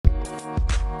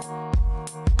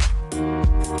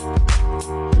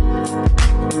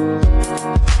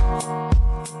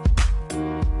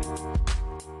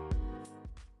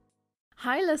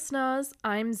listeners,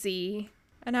 I'm Z.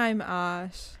 And I'm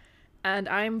Ash. And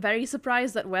I'm very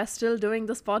surprised that we're still doing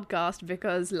this podcast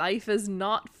because life is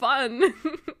not fun.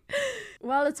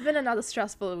 Well, it's been another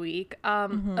stressful week. A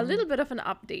little bit of an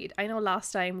update. I know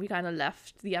last time we kind of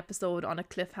left the episode on a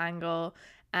cliffhanger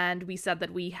and we said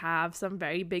that we have some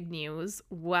very big news.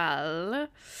 Well,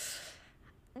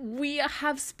 we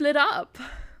have split up.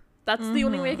 That's the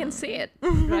only way I can say it.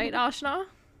 Right, Ashna?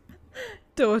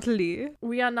 Totally.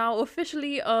 We are now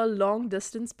officially a long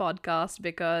distance podcast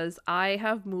because I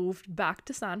have moved back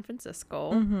to San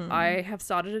Francisco. I have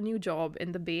started a new job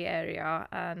in the Bay Area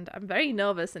and I'm very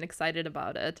nervous and excited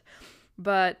about it.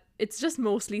 But it's just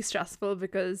mostly stressful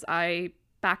because I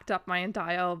packed up my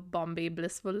entire Bombay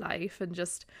blissful life and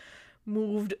just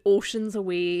moved oceans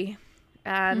away.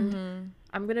 And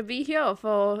I'm going to be here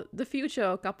for the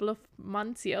future, a couple of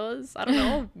months, years. I don't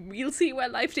know. We'll see where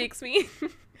life takes me.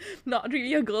 Not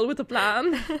really a girl with a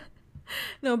plan.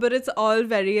 No, but it's all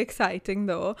very exciting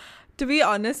though. To be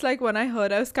honest, like when I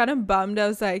heard, I was kind of bummed. I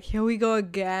was like, here we go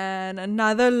again.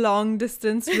 Another long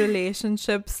distance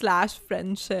relationship /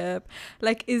 friendship.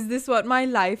 Like, is this what my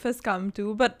life has come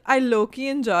to? But I low-key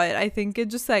enjoy it. I think it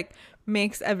just like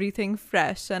makes everything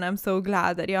fresh. And I'm so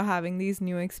glad that you're having these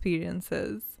new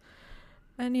experiences.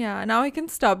 And yeah, now I can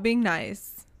stop being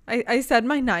nice. I said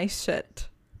my nice shit.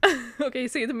 Okay,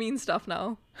 say the mean stuff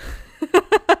now.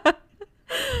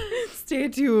 Stay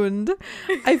tuned.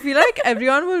 I feel like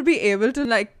everyone will be able to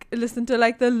like listen to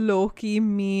like the low-key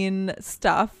mean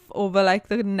stuff over like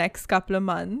the next couple of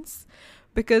months,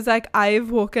 because like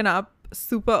I've woken up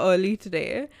super early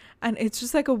today and it's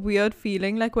just like a weird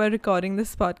feeling like we're recording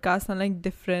this podcast on like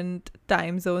different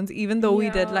time zones, even though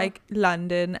we did like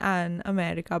London and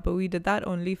America, but we did that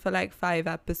only for like 5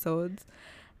 episodes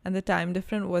and the time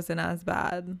difference wasn't as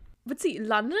bad. But see,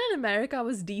 London and America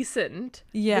was decent.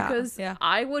 Yeah. Because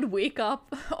I would wake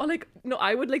up or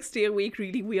I would like stay awake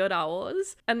really weird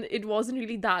hours. And it wasn't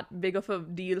really that big of a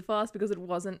deal for us because it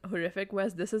wasn't horrific.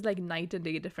 Whereas this is like night and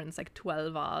day difference, like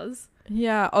 12 hours.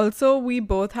 Yeah. Also, we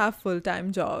both have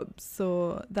full-time jobs.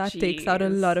 So that takes out a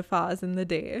lot of hours in the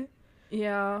day.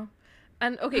 Yeah.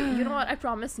 And okay, you know what? I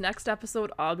promise next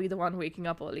episode I'll be the one waking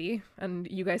up early. And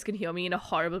you guys can hear me in a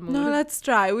horrible mood. No, let's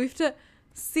try. We have to...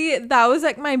 See, that was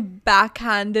like my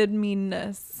backhanded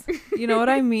meanness. You know what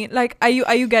I mean? Like, are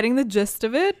you getting the gist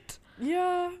of it?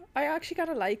 Yeah, I actually kind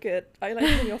of like it. I like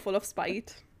when you're full of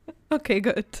spite. Okay,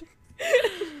 good.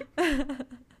 But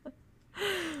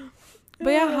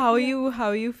yeah, how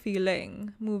are you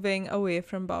feeling moving away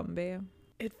from Bombay?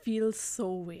 It feels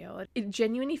so weird. It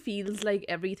genuinely feels like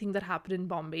everything that happened in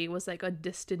Bombay was like a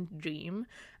distant dream.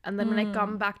 And then when I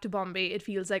come back to Bombay, it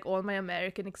feels like all my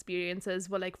American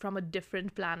experiences were like from a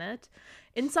different planet.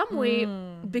 In some way,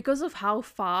 because of how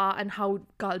far and how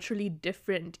culturally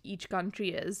different each country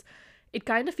is, it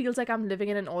kind of feels like I'm living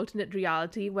in an alternate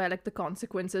reality where like the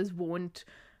consequences won't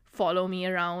follow me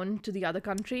around to the other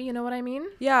country. You know what I mean?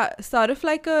 Yeah, sort of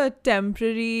like a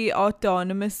temporary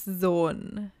autonomous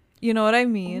zone. You know what I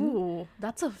mean? Ooh,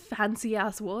 that's a fancy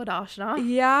ass word, Ashna.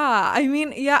 Yeah, I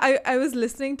mean, yeah, I was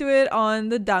listening to it on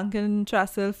the Duncan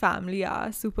Trussell Family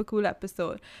Hour, super cool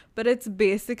episode. But it's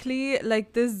basically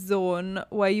like this zone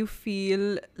where you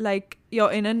feel like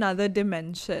you're in another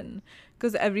dimension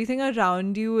because everything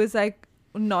around you is like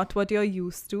not what you're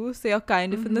used to. So you're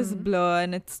kind of in this blur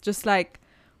and it's just like,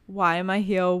 why am I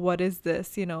here? What is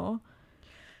this? You know?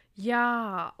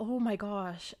 Yeah. Oh my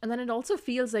gosh. And then it also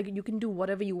feels like you can do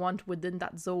whatever you want within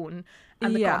that zone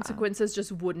and the consequences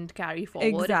just wouldn't carry forward.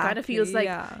 Exactly, it kind of feels like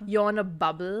you're in a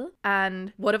bubble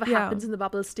and whatever happens in the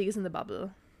bubble stays in the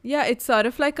bubble. Yeah, it's sort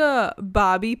of like a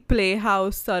Barbie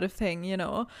playhouse sort of thing, you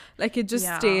know? Like it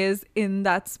just stays in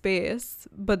that space,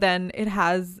 but then it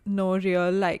has no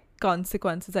real like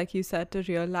consequences, like you said, to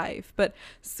real life. But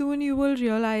soon you will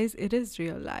realize it is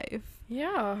real life.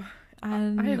 Yeah.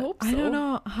 And I hope so. I don't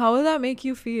know. How will that make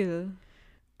you feel?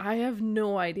 I have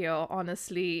no idea,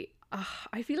 honestly.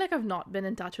 I feel like I've not been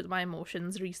in touch with my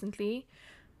emotions recently.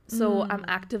 So I'm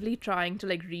actively trying to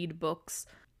like read books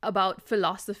about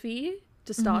philosophy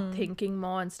to start thinking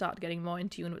more and start getting more in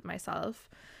tune with myself.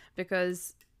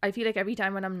 Because I feel like every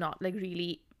time when I'm not like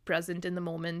really present in the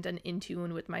moment and in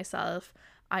tune with myself,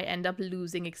 I end up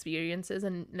losing experiences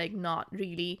and like not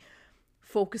really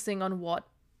focusing on what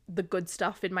the good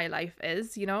stuff in my life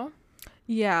is, you know?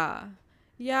 Yeah,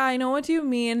 I know what you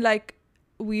mean. Like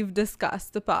we've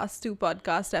discussed the past 2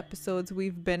 podcast episodes,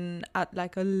 we've been at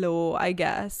like a low, I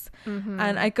guess.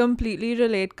 And I completely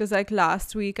relate because like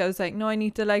last week I was like, no, I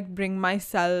need to like bring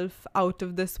myself out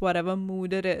of this whatever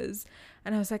mood it is.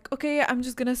 And I was like, okay, I'm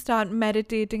just gonna start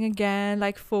meditating again,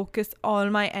 like focus all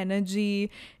my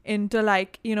energy into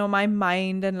like, you know, my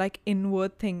mind and like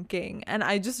inward thinking. And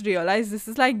I just realized this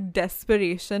is like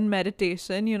desperation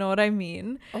meditation, you know what I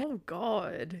mean? Oh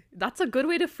God. That's a good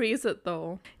way to phrase it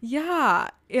though. Yeah,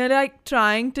 you're like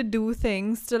trying to do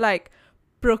things to like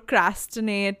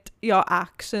procrastinate your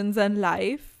actions and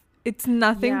life. It's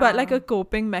nothing but like Yeah. a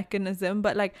coping mechanism,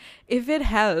 but like if it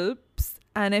helps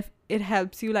and if it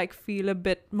helps you like feel a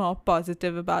bit more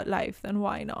positive about life, then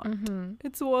why not?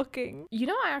 It's working. You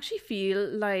know, I actually feel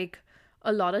like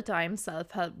a lot of times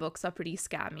self-help books are pretty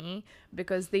scammy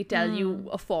because they tell you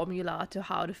a formula to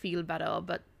how to feel better,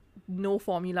 but no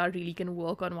formula really can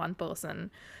work on one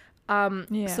person.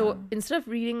 Yeah. So instead of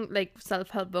reading like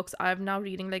self-help books, I'm now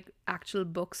reading like actual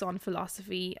books on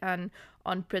philosophy and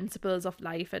on principles of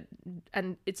life,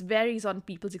 and it varies on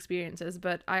people's experiences,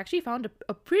 but I actually found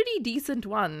a pretty decent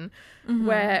one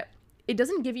where it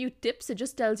doesn't give you tips, it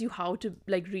just tells you how to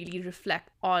like really reflect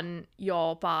on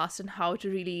your past and how to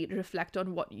really reflect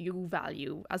on what you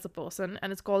value as a person,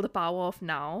 and it's called The Power of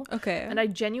Now. Okay. And I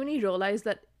genuinely realized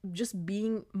that just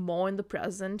being more in the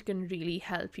present can really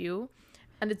help you.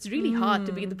 And it's really hard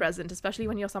to be in the present, especially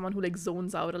when you're someone who like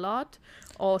zones out a lot,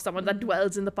 or someone that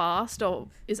dwells in the past or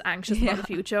is anxious about the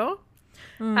future.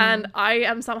 And I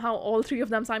am somehow all three of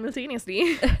them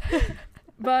simultaneously.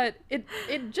 But it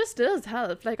just does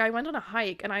help. Like I went on a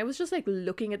hike and I was just like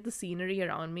looking at the scenery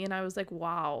around me and I was like,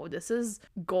 wow, this is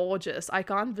gorgeous. I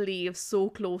can't believe so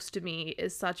close to me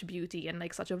is such beauty and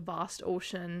like such a vast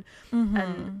ocean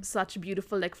and such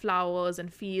beautiful like flowers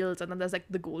and fields. And then there's like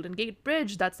the Golden Gate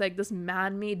Bridge that's like this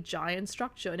man-made giant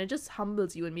structure, and it just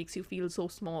humbles you and makes you feel so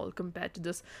small compared to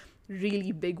this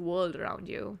really big world around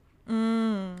you.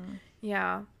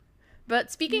 Yeah. But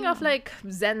speaking of like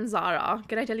Zen Zara,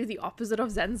 can I tell you the opposite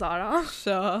of Zen Zara?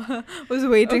 Sure. Was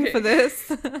waiting for this.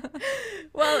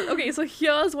 Well, okay, so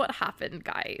here's what happened,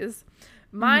 guys.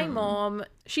 My mom,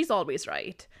 she's always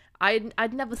right.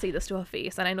 I'd never say this to her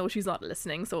face, and I know she's not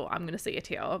listening, so I'm going to say it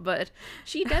here, but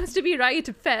she tends to be right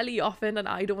fairly often, and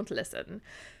I don't listen.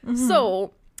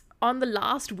 So on the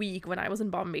last week when I was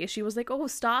in Bombay, she was like, oh,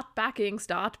 start packing.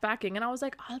 And I was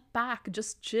like, I'll pack,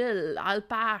 just chill. I'll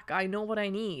pack. I know what I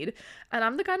need. And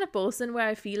I'm the kind of person where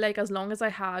I feel like as long as I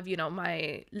have, you know,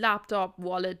 my laptop,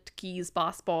 wallet, keys,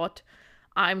 passport,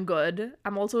 I'm good.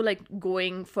 I'm also like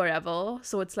going forever.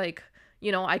 So it's like,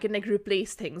 you know, I can like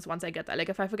replace things once I get there. Like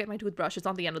if I forget my toothbrush, it's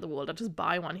not the end of the world. I'll just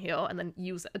buy one here and then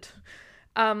use it.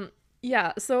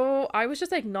 Yeah, so I was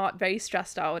just like not very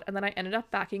stressed out, and then I ended up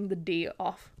packing the day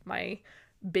of my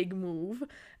big move,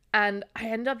 and I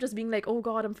ended up just being like, oh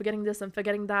God, I'm forgetting this, I'm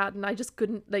forgetting that, and I just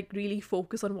couldn't like really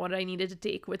focus on what I needed to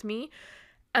take with me.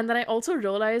 And then I also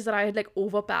realized that I had like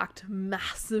overpacked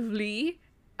massively,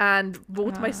 and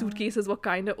both my suitcases were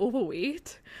kind of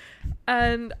overweight.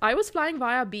 And I was flying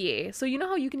via BA. So you know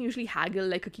how you can usually haggle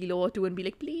like a kilo or two and be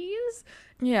like, please?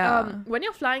 Yeah. When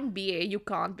you're flying BA, you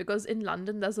can't, because in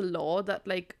London there's a law that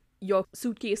like your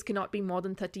suitcase cannot be more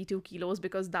than 32 kilos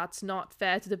because that's not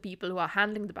fair to the people who are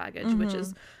handling the baggage, which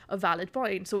is a valid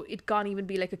point. So it can't even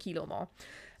be like a kilo more.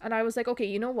 And I was like, okay,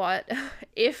 you know what?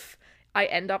 If I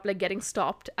end up like getting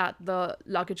stopped at the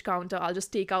luggage counter, I'll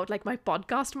just take out like my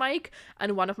podcast mic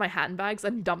and one of my handbags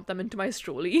and dump them into my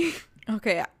strolley.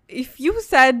 Okay, if you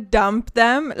said dump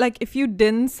them, like if you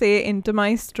didn't say into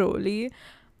my strolley,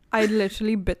 I'd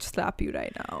literally bitch slap you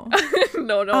right now.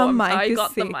 No, I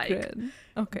got the mic.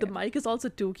 Okay. The mic is also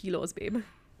 2 kilos, babe.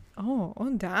 Oh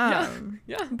damn.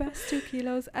 Yeah. Best 2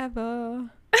 kilos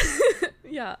ever.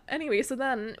 Yeah. Anyway, so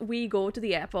then we go to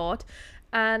the airport,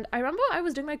 and I remember I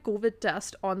was doing my COVID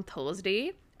test on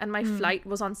Thursday, and my flight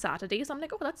was on Saturday. So I'm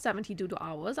like, oh, that's 72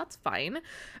 hours. That's fine.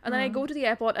 And then I go to the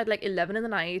airport at like 11 in the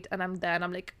night, and I'm there and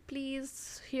I'm like,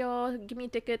 please, here, give me a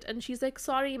ticket. And she's like,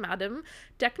 sorry, madam.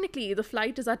 Technically, the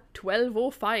flight is at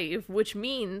 12:05, which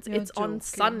means You're it's on joking.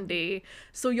 Sunday.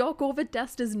 So your COVID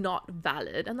test is not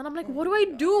valid. And then I'm like, what do I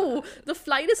do? The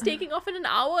flight is taking off in an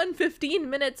hour and 15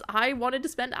 minutes. I wanted to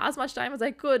spend as much time as I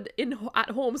could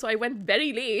at home. So I went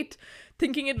very late,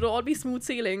 thinking it would all be smooth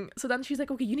sailing. So then she's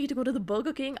like, okay, you need to go to the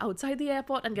Burger King outside the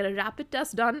airport and get a rapid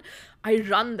test done. I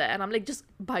run there and I'm like, just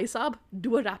bhai saab,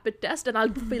 do a rapid test and I'll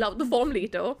fill out the form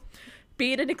later.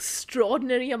 Paid an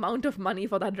extraordinary amount of money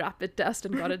for that rapid test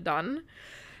and got it done.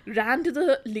 Ran to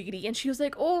the lady and she was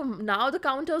like, oh, now the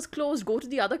counter is closed, go to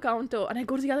the other counter. And I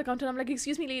go to the other counter and I'm like,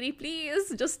 excuse me, lady,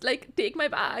 please just like take my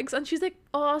bags. And she's like,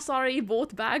 oh, sorry,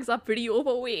 both bags are pretty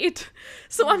overweight.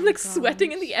 So I'm like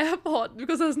sweating in the airport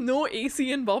because there's no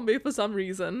AC in Bombay for some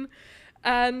reason.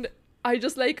 And I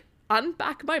just like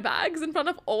unpack my bags in front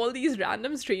of all these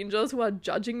random strangers who are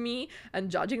judging me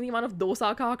and judging the amount of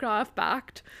dosa kakra I've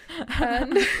packed.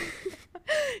 And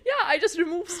yeah, I just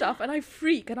remove stuff and I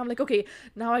freak and I'm like, okay,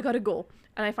 now I gotta go.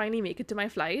 And I finally make it to my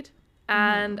flight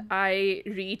and I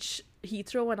reach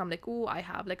Heathrow and I'm like, oh, I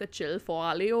have like a chill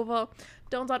 4-hour layover.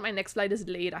 Turns out my next flight is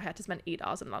delayed. I had to spend 8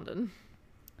 hours in London.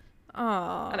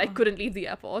 Aww. And I couldn't leave the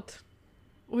airport.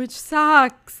 Which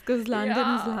sucks because London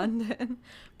is Yeah. London.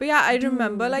 But yeah, I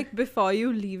remember like before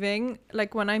you leaving,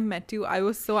 like when I met you, I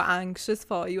was so anxious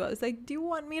for you. I was like, do you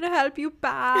want me to help you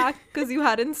pack? Because you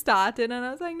hadn't started. And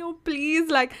I was like, no, please.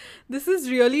 Like, this is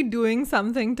really doing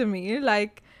something to me.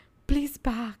 Like, please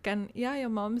pack. And yeah,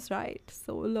 your mom's right.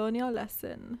 So learn your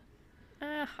lesson.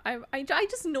 I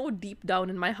just know deep down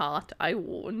in my heart I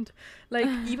won't. Like,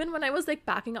 even when I was like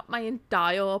packing up my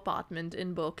entire apartment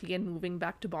in Berkeley and moving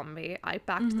back to Bombay, I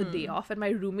packed the day off and my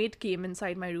roommate came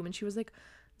inside my room and she was like,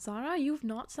 Zara, you've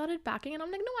not started packing? And I'm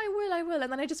like, no, I will.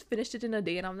 And then I just finished it in a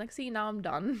day and I'm like, see, now I'm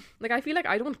done. Like, I feel like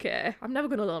I don't care. I'm never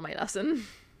gonna learn my lesson.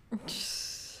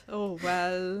 Oh,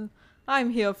 well,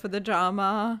 I'm here for the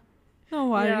drama.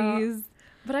 No Yeah. worries.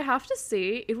 But I have to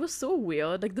say, it was so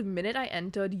weird. Like, the minute I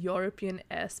entered European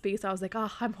airspace, I was like,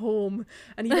 I'm home.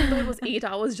 And even though it was 8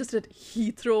 hours just at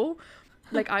Heathrow,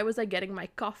 like, I was, like, getting my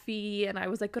coffee. And I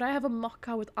was like, could I have a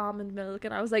mocha with almond milk?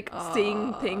 And I was, like,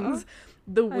 saying things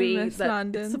the I way miss that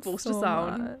London it's supposed to so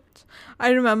sound. much.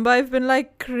 I remember I've been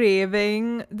like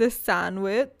craving this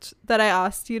sandwich that I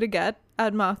asked you to get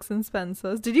at Marks and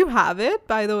Spencer's. Did you have it,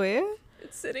 by the way?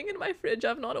 It's sitting in my fridge.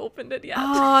 I've not opened it yet.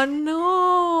 Oh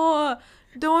no.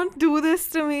 Don't do this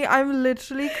to me. I'm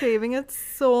literally craving it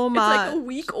so It's much. like a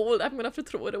week old. I'm going to have to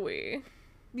throw it away.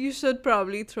 You should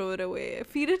probably throw it away.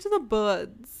 Feed it to the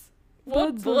birds.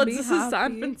 What Birds will be birds? This is San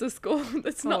happy. Francisco.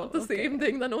 It's not Oh, the same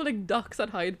thing. There are no, like, ducks at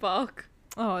Hyde Park.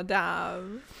 Oh,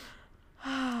 damn.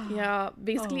 Yeah,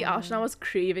 basically Ashna was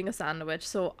craving a sandwich,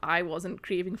 so I wasn't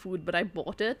craving food, but I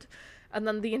bought it. And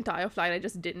then the entire flight I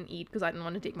just didn't eat because I didn't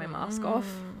want to take my mask off.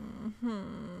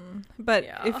 But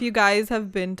Yeah. if you guys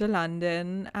have been to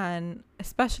London and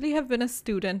especially have been a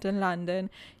student in London,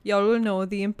 y'all will know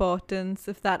the importance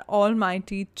of that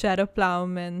almighty cheddar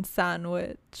plowman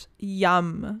sandwich.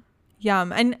 Yum.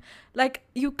 Yum. And like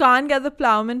you can't get the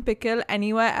plowman pickle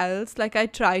anywhere else. Like I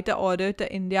tried to order it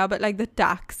to India, but like the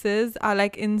taxes are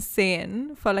like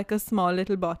insane for like a small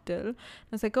little bottle.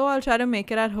 I was like, oh, I'll try to make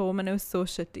it at home, and it was so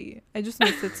shitty. I just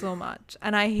miss it so much.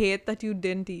 And I hate that you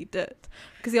didn't eat it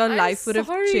because your I'm life would have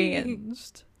sorry.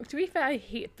 changed. To be fair, I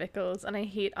hate pickles and I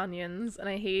hate onions and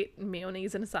I hate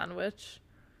mayonnaise in a sandwich.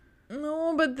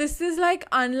 No, but this is like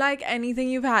unlike anything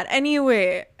you've had.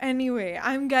 Anyway,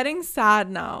 I'm getting sad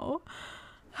now.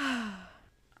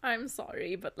 I'm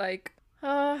sorry, but like,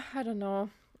 I don't know.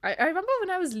 I remember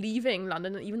when I was leaving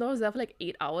London, even though I was there for like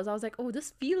 8 hours, I was like, oh, this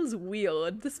feels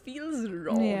weird. This feels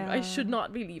wrong. Yeah. I should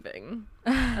not be leaving.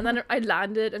 And then I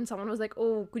landed and someone was like,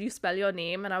 oh, could you spell your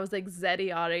name? And I was like,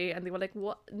 Zara. And they were like,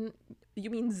 what? You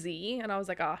mean Z? And I was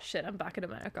like, ah, shit, I'm back in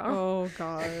America. Oh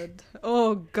God.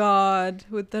 Oh God.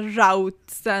 With the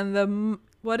routes and the,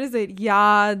 what is it,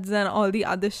 yards and all the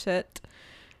other shit.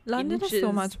 London is so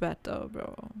Inches. much better,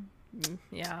 bro.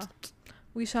 Yeah.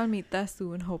 We shall meet there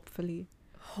soon, hopefully.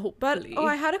 But, Hopefully. oh,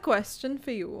 I had a question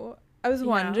for you. I was Yeah.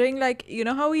 wondering, like, you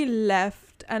know how we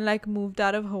left and, like, moved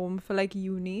out of home for, like,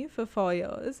 uni for 4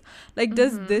 years? Like,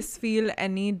 does this feel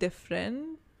any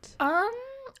different?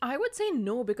 I would say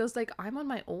no, because like I'm on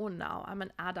my own now. I'm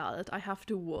an adult. I have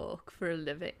to work for a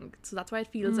living. So that's why it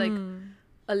feels like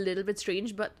a little bit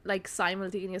strange, but like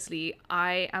simultaneously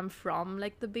I am from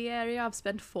like the Bay Area. I've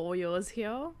spent 4 years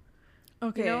here.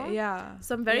 Okay, know? yeah.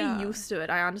 So I'm very Yeah. used to it.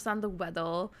 I understand the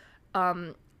weather.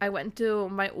 I went to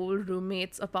my old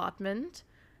roommate's apartment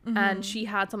and she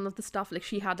had some of the stuff, like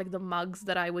she had like the mugs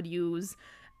that I would use,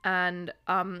 and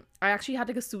I actually had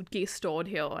like a suitcase stored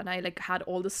here, and I like had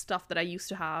all the stuff that I used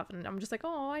to have, and I'm just like,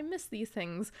 oh, I miss these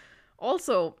things.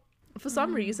 Also, for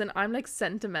some reason, I'm like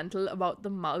sentimental about the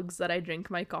mugs that I drink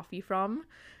my coffee from.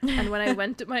 And when I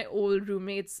went to my old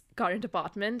roommate's current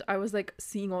apartment, I was like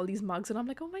seeing all these mugs and I'm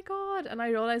like, oh my God. And I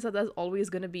realized that there's always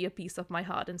going to be a piece of my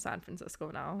heart in San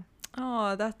Francisco now.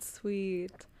 Oh, that's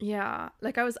sweet. Yeah.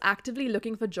 Like I was actively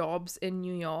looking for jobs in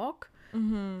New York.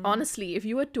 Honestly, if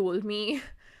you had told me,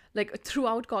 like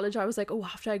throughout college, I was like, oh,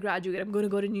 after I graduate, I'm going to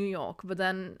go to New York. But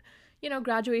then, you know,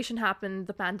 graduation happened,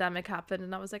 the pandemic happened,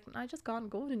 and I was like, I just can't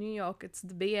go to New York. It's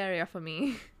the Bay Area for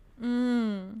me.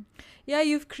 Yeah,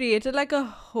 you've created like a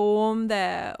home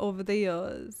there over the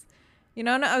years. You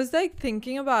know, and I was like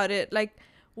thinking about it. Like,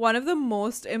 one of the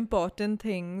most important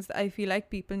things I feel like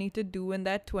people need to do in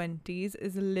their 20s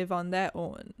is live on their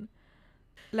own.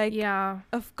 Like, Yeah.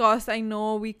 of course, I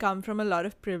know we come from a lot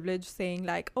of privilege saying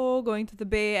like, oh, going to the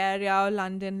Bay Area or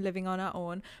London, living on our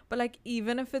own. But like,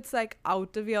 even if it's like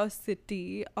out of your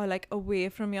city or like away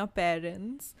from your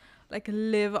parents, like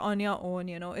live on your own,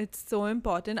 you know, it's so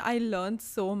important. I learned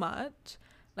so much.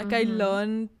 Like I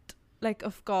learned like,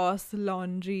 of course,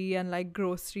 laundry and like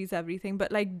groceries, everything,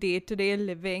 but like day-to-day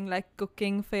living, like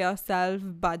cooking for yourself,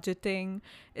 budgeting,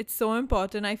 it's so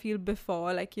important. I feel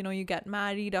before like, you know, you get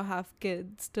married or have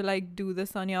kids, to like do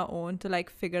this on your own, to like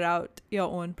figure out your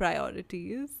own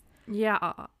priorities.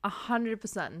 Yeah,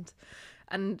 100%.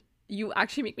 And you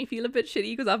actually make me feel a bit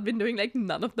shitty because I've been doing like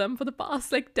none of them for the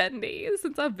past like 10 days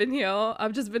since I've been here.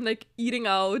 I've just been like eating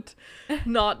out,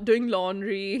 not doing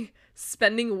laundry,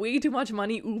 spending way too much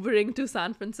money Ubering to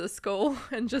San Francisco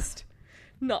and just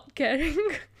not caring.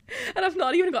 And I've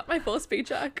not even got my first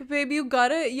paycheck. Babe, you're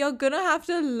gonna have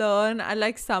to learn at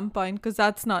like some point, because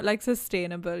that's not like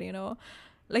sustainable, you know.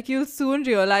 Like you'll soon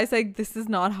realize like this is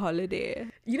not holiday.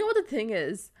 You know what the thing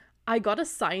is? I got a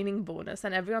signing bonus,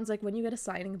 and everyone's like, when you get a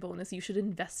signing bonus, you should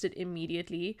invest it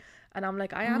immediately. And I'm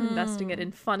like, I am investing it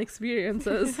in fun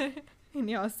experiences. In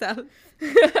yourself.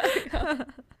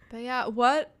 But yeah,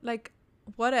 what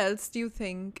else do you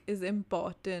think is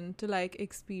important to like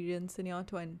experience in your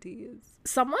 20s?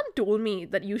 Someone told me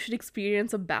that you should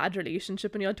experience a bad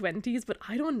relationship in your 20s, but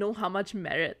I don't know how much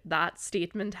merit that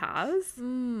statement has.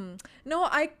 No,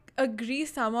 I agree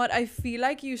somewhat. I feel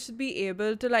like you should be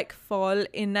able to like fall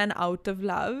in and out of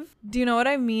love. Do you know what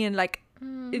I mean? Like,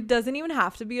 it doesn't even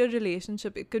have to be a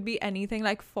relationship. It could be anything,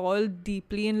 like fall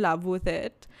deeply in love with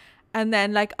it. And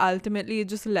then like ultimately it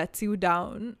just lets you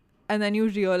down. And then you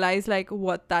realize like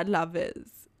what that love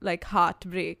is. Like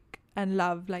heartbreak and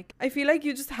love. Like, I feel like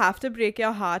you just have to break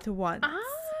your heart once.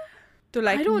 To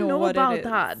like I don't know what about it is.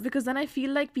 that, because then I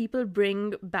feel like people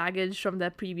bring baggage from their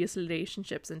previous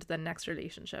relationships into their next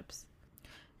relationships.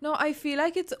 No, I feel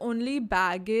like it's only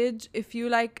baggage if you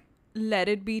like let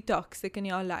it be toxic in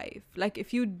your life. Like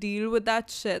if you deal with that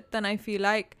shit, then I feel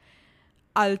like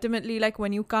ultimately like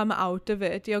when you come out of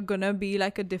it, you're gonna be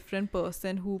like a different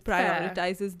person who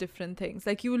prioritizes different things.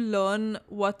 Like you learn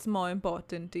what's more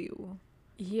important to you.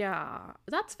 Yeah,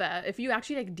 that's fair. If you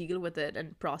actually like deal with it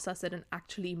and process it and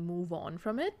actually move on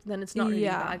from it, then it's not really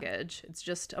baggage. It's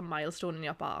just a milestone in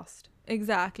your past.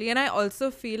 Exactly. And I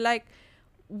also feel like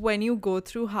when you go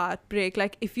through heartbreak,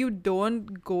 like if you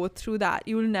don't go through that,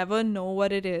 you'll never know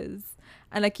what it is.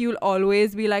 And like you'll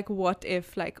always be like, what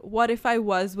if I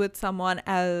was with someone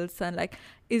else, and like,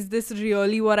 is this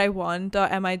really what I want, or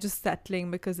am I just settling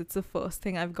because it's the first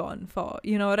thing I've gone for?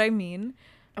 You know what I mean?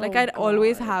 Like I'd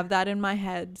always have that in my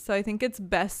head. So I think it's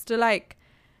best to like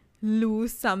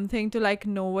lose something to like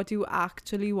know what you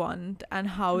actually want and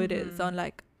how it is on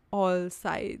like all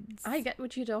sides. I get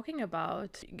what you're talking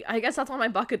about. I guess that's on my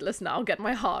bucket list now. Get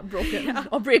my heart broken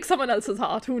or break someone else's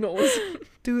heart. Who knows?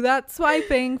 Do that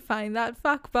swiping. Find that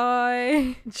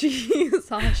fuckboy. Jeez,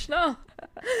 Ashna.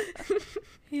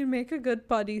 He'll make a good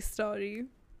body story.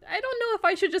 I don't know if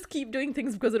I should just keep doing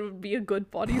things because it would be a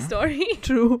good body story.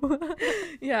 True.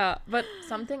 Yeah, but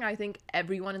something I think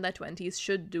everyone in their 20s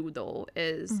should do though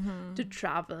is to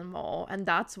travel more. And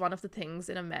that's one of the things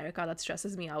in America that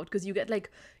stresses me out, because you get like,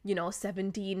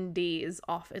 17 days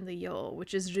off in the year,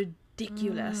 which is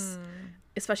ridiculous,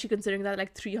 especially considering that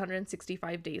like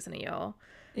 365 days in a year.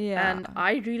 Yeah. And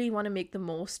I really want to make the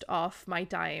most of my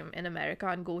time in America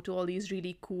and go to all these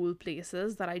really cool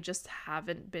places that I just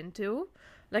haven't been to.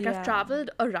 Like I've traveled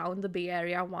around the Bay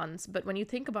Area once, but when you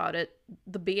think about it,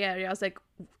 the Bay Area is like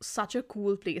such a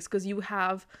cool place because you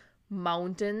have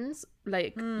mountains,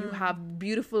 like you have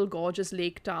beautiful, gorgeous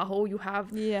Lake Tahoe, you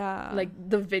have like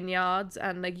the vineyards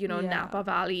and like, Napa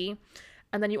Valley.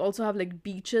 And then you also have like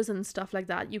beaches and stuff like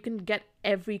that. You can get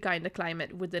every kind of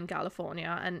climate within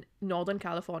California, and Northern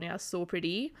California is so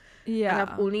pretty. Yeah. And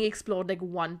I've only explored like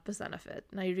 1% of it.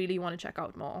 And I really want to check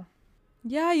out more.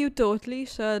 Yeah, you totally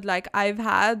should. Like, I've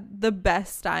had the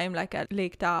best time, like, at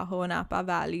Lake Tahoe, Napa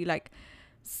Valley. Like,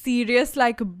 serious,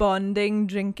 like, bonding,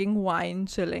 drinking wine,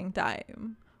 chilling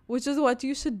time. Which is what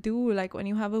you should do, like, when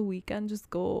you have a weekend,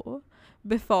 just go.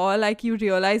 Before, like, you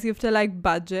realize you have to, like,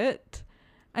 budget.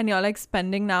 And you're, like,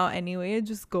 spending now anyway,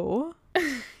 just go.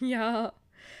 Yeah.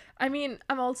 I mean,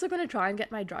 I'm also going to try and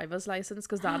get my driver's license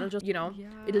because that'll just,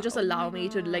 it'll just allow me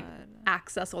to, like,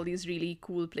 access all these really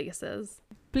cool places.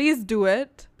 Please do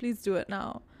it. Please do it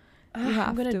now.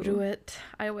 I'm going to do it.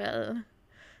 I will.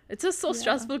 It's just so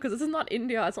stressful because this is not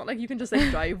India. It's not like you can just,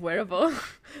 like, drive wherever.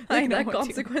 Like, there are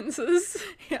consequences.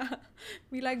 Yeah.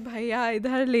 Be like, bhaiya,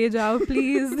 idhar le jao,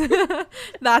 please.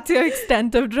 That's your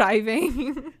extent of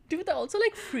driving. Dude, there are also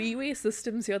like freeway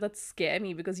systems here that scare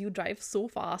me because you drive so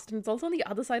fast and it's also on the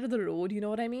other side of the road, you know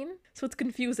what I mean? So it's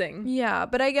confusing. Yeah,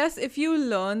 but I guess if you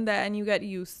learn there and you get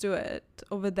used to it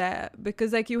over there,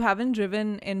 because like you haven't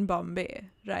driven in Bombay,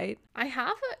 right? I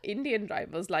have an Indian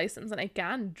driver's license and I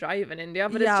can drive in India,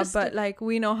 but yeah, it's just but like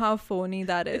we know how phony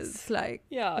that is. Like,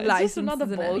 yeah, it's just another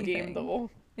licenses and ball anything. game though.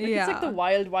 Like, yeah. it's like the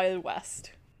wild, wild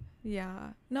west. Yeah.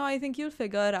 No, I think you'll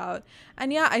figure it out.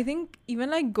 And yeah, I think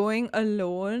even like going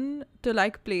alone to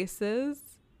like places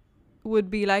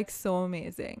would be like so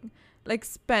amazing. Like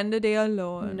spend a day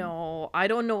alone. No, I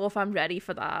don't know if I'm ready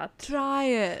for that. Try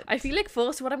it. I feel like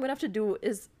first what I'm gonna have to do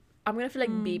is I'm gonna have to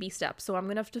like baby steps. So I'm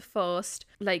gonna have to first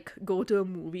like go to a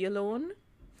movie alone.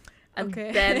 And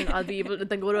then I'll be able to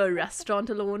then go to a restaurant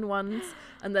alone once.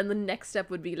 And then the next step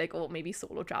would be like, oh, maybe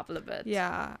solo travel a bit.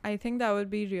 Yeah, I think that would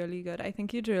be really good. I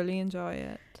think you'd really enjoy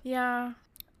it. Yeah.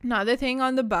 Another thing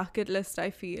on the bucket list, I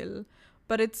feel.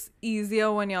 But it's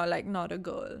easier when you're like not a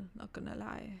girl, not gonna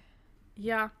lie.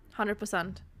 Yeah,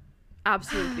 100%.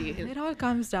 Absolutely. It all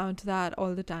comes down to that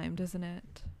all the time, doesn't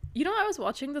it? You know, I was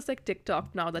watching this like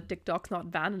TikTok now that TikTok's not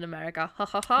banned in America. Ha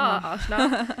ha ha,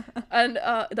 Ashna. And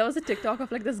there was a TikTok of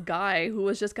like this guy who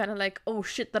was just kind of like, oh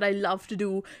shit, that I love to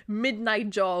do midnight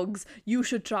jogs. You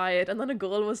should try it. And then a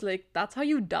girl was like, that's how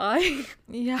you die.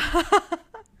 Yeah.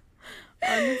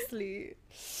 Honestly.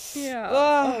 Yeah.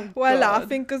 Oh, we're God.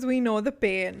 laughing because we know the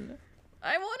pain.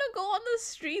 I want to go on the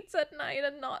streets at night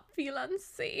and not feel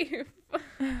unsafe.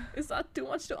 Is that too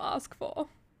much to ask for?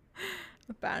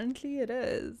 Apparently it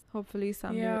is. Hopefully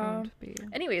someday it won't be.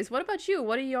 Anyways, what about you?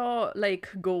 What are your like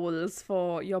goals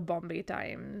for your Bombay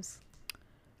times?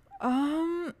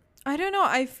 I don't know.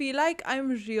 I feel like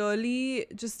I'm really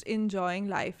just enjoying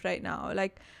life right now.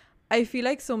 Like, I feel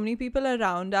like so many people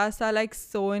around us are like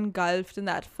so engulfed in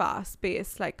that fast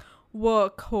pace, like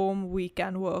work, home,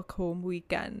 weekend, work, home,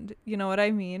 weekend. You know what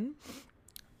I mean?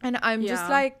 And I'm just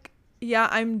like, yeah,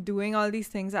 I'm doing all these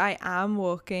things. I am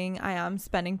working. I am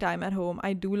spending time at home.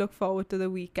 I do look forward to the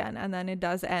weekend and then it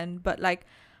does end. But like,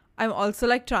 I'm also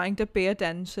like trying to pay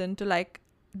attention to like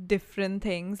different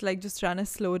things, like just trying to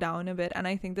slow down a bit. And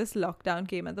I think this lockdown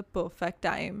came at the perfect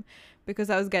time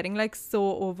because I was getting like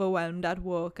so overwhelmed at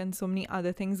work and so many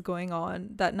other things going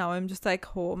on that now I'm just like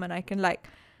home and I can like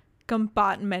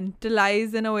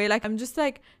compartmentalize in a way. Like I'm just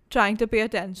like trying to pay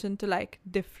attention to like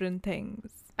different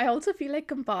things. I also feel like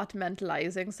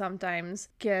compartmentalizing sometimes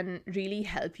can really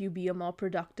help you be a more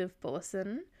productive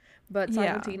person, but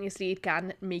simultaneously it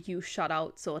can make you shut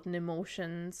out certain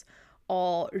emotions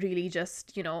or really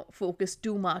just, you know, focus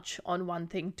too much on one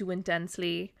thing too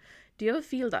intensely. Do you ever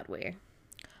feel that way?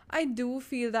 I do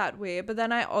feel that way, but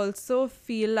then I also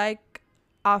feel like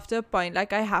after a point,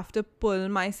 like I have to pull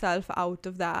myself out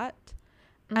of that.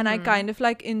 And I kind of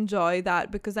like enjoy that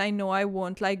because I know I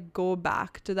won't like go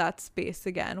back to that space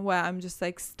again where I'm just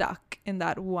like stuck in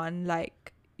that one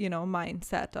like, you know,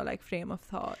 mindset or like frame of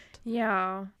thought.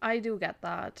 Yeah, I do get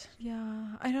that. Yeah,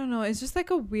 I don't know. It's just like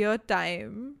a weird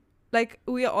time. Like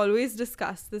we always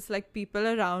discuss this, like people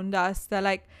around us, they're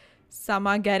like, some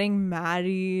are getting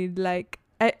married. Like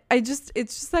it's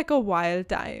just like a wild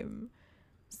time.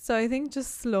 So I think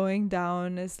just slowing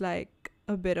down is like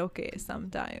a bit okay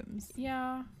sometimes.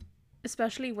 Yeah,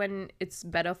 especially when it's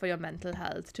better for your mental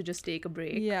health to just take a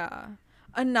break. Yeah.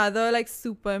 Another like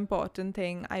super important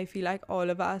thing I feel like all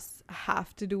of us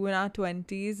have to do in our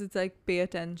 20s is like pay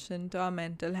attention to our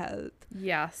mental health.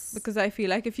 Yes. Because I feel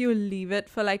like if you leave it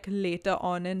for like later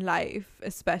on in life,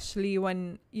 especially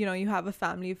when, you know, you have a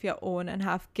family of your own and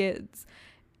have kids,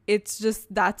 it's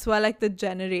just that's why like the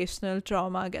generational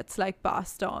trauma gets like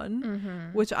passed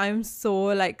on, which I'm so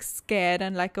like scared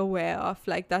and like aware of.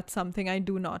 Like that's something I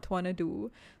do not want to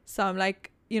do. So I'm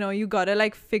like, you know, you gotta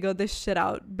like figure this shit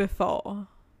out before.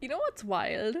 You know what's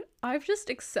wild? I've just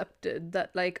accepted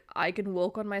that like I can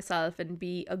work on myself and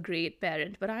be a great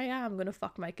parent, but I am gonna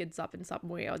fuck my kids up in some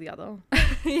way or the other.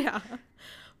 Yeah,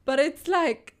 but it's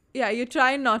like, yeah, you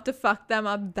try not to fuck them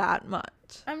up that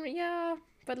much. Yeah,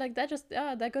 but like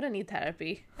they're gonna need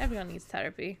therapy. Everyone needs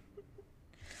therapy.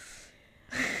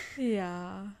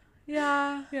 Yeah.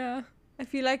 I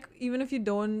feel like even if you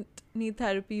don't need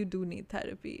therapy, you do need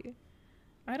therapy.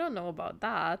 I don't know about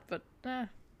that, but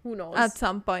who knows? At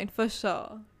some point, for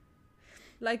sure.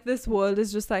 Like this world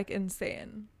is just like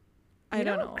insane. I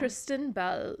don't know. Kristen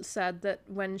Bell said that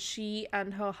when she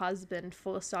and her husband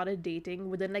first started dating,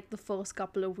 within like the first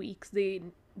couple of weeks, they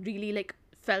really like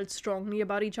felt strongly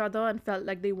about each other and felt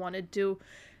like they wanted to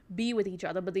be with each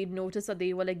other, but they noticed that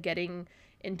they were like getting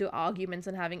into arguments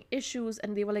and having issues,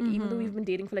 and they were like, even though we've been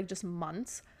dating for like just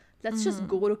months, let's just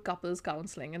go to couples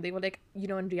counseling. And they were like,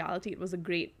 in reality it was a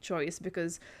great choice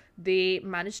because they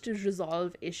managed to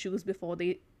resolve issues before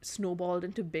they snowballed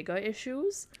into bigger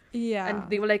issues. Yeah. And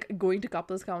they were like, going to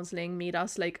couples counseling made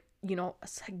us like,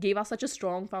 gave us such a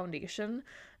strong foundation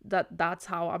that's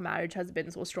how our marriage has been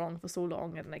so strong for so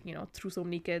long, and like, through so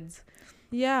many kids.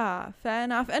 Yeah, fair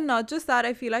enough. And not just that,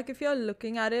 I feel like if you're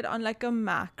looking at it on like a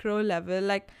macro level,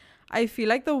 like I feel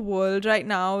like the world right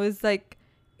now is like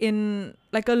in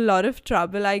like a lot of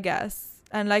trouble, I guess.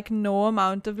 And like no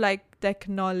amount of like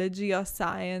technology or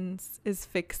science is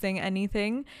fixing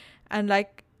anything. And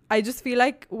like I just feel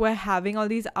like we're having all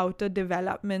these outer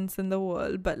developments in the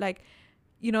world, but like,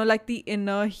 like the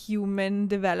inner human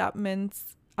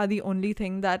developments are the only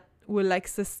thing that will like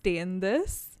sustain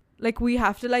this. Like we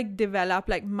have to like develop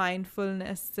like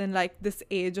mindfulness in like this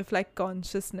age of like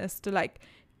consciousness to like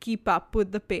keep up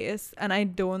with the pace. And I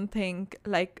don't think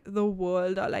like the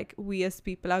world or like we as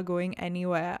people are going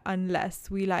anywhere unless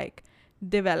we like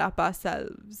develop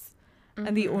ourselves.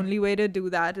 And the only way to do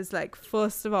that is like,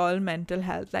 first of all, mental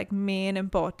health, like main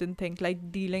important thing,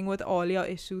 like dealing with all your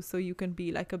issues so you can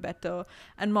be like a better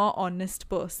and more honest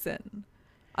person.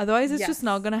 Otherwise it's just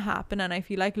not gonna happen. And I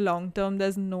feel like long term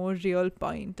there's no real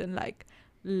point in like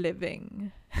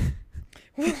living.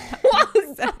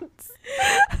 That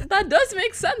does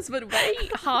make sense, but very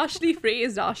harshly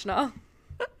phrased, Ashna.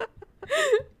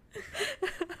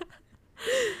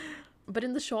 But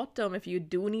in the short term, if you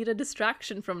do need a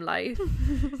distraction from life,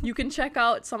 you can check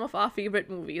out some of our favorite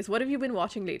movies. What have you been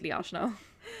watching lately, Ashna?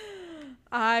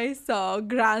 I saw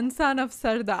Grandson of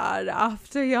Sardar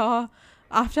after our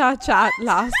chat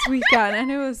last weekend, and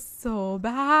it was so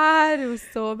bad. It was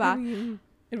so bad.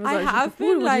 It was what do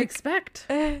you expect?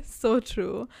 So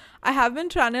true. I have been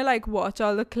trying to like watch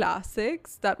all the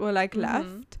classics that were like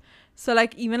left. So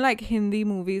like even like Hindi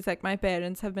movies, like my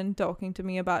parents have been talking to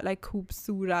me about like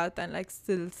Khoobsurat and like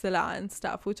Silsila and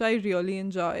stuff, which I really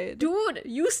enjoyed. Dude,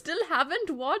 you still haven't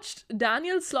watched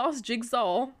Daniel Sloss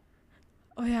Jigsaw?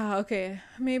 Oh yeah, okay.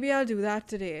 Maybe I'll do that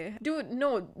today. Dude,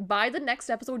 no. By the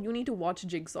next episode, you need to watch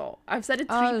Jigsaw. I've said it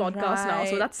 3 podcasts now,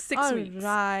 so that's 6 weeks.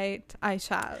 Right. I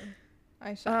shall.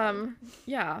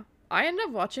 Yeah. I end up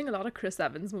watching a lot of Chris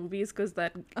Evans movies because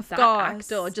that course.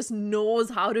 actor just knows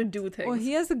how to do things. Oh,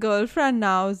 he has a girlfriend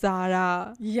now,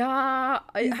 Zara. Yeah,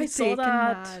 I saw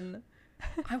that. Man.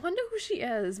 I wonder who she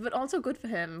is, but also good for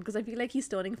him because I feel like he's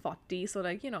turning 40, so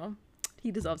like, he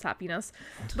deserves happiness.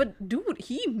 But dude,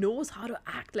 he knows how to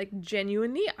act. Like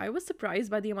genuinely, I was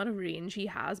surprised by the amount of range he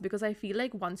has, because I feel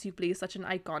like once you play such an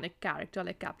iconic character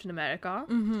like Captain America,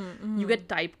 you get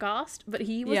typecast. But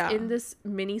he was in this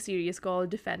mini series called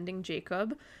Defending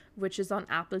Jacob, which is on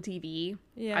Apple TV.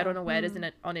 I don't know where it is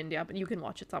on India, but you can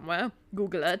watch it somewhere.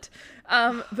 Google it.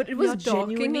 But it was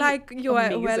genuinely like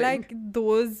amazing. we're like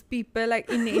those people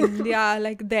like in India,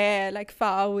 like there, like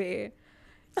far away.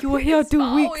 You were here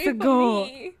 2 weeks ago.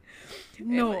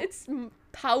 No, it's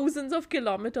thousands of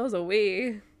kilometers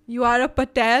away. You are a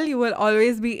Patel, you will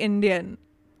always be Indian.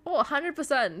 Oh,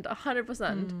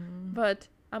 100%. But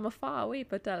I'm a far away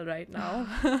Patel right now.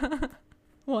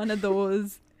 One of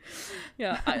those.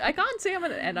 Yeah, I can't say I'm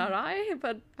an NRI,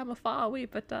 but I'm a far away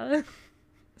Patel.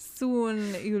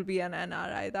 Soon you'll be an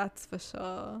NRI, that's for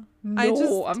sure.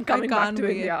 I'm coming back to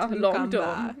India long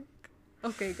term. Back.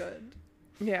 Okay, good.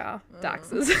 Yeah,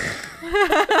 taxes.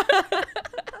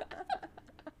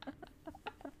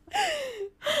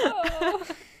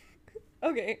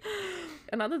 Okay.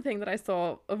 Another thing that I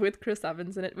saw with Chris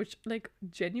Evans in it, which like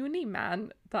genuinely,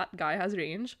 man, that guy has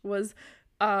range, was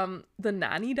The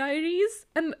Nanny Diaries.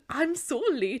 And I'm so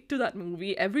late to that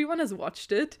movie. Everyone has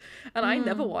watched it and I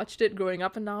never watched it growing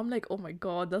up, and now I'm like, oh my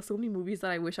god, there's so many movies that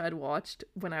I wish I'd watched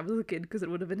when I was a kid because it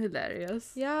would have been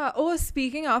hilarious. Yeah. Oh,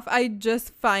 speaking of, I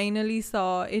just finally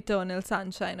saw Eternal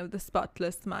Sunshine of the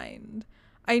Spotless Mind.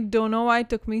 I don't know why it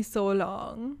took me so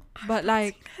long, but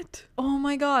like, oh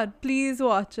my god, please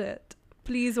watch it.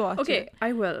 Please watch it. Okay,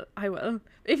 I will.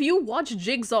 If you watch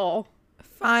Jigsaw,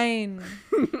 fine.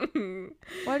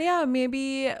 Well, yeah,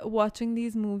 maybe watching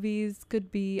these movies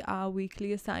could be our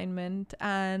weekly assignment.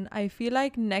 And I feel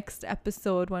like next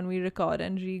episode, when we record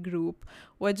and regroup,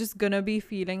 we're just gonna be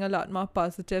feeling a lot more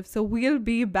positive. So we'll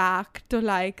be back to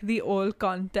like the old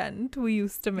content we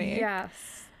used to make.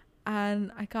 Yes.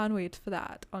 And I can't wait for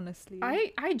that, honestly.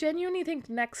 I genuinely think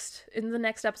in the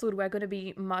next episode we're going to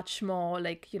be much more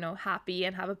like, happy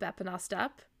and have a pep in our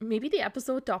step. Maybe the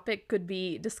episode topic could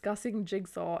be discussing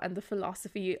Jigsaw and the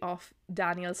philosophy of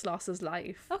Daniel Sloss's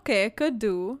life. Okay, could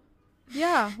do.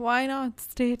 Yeah, why not?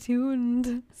 Stay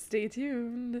tuned. Stay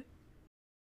tuned.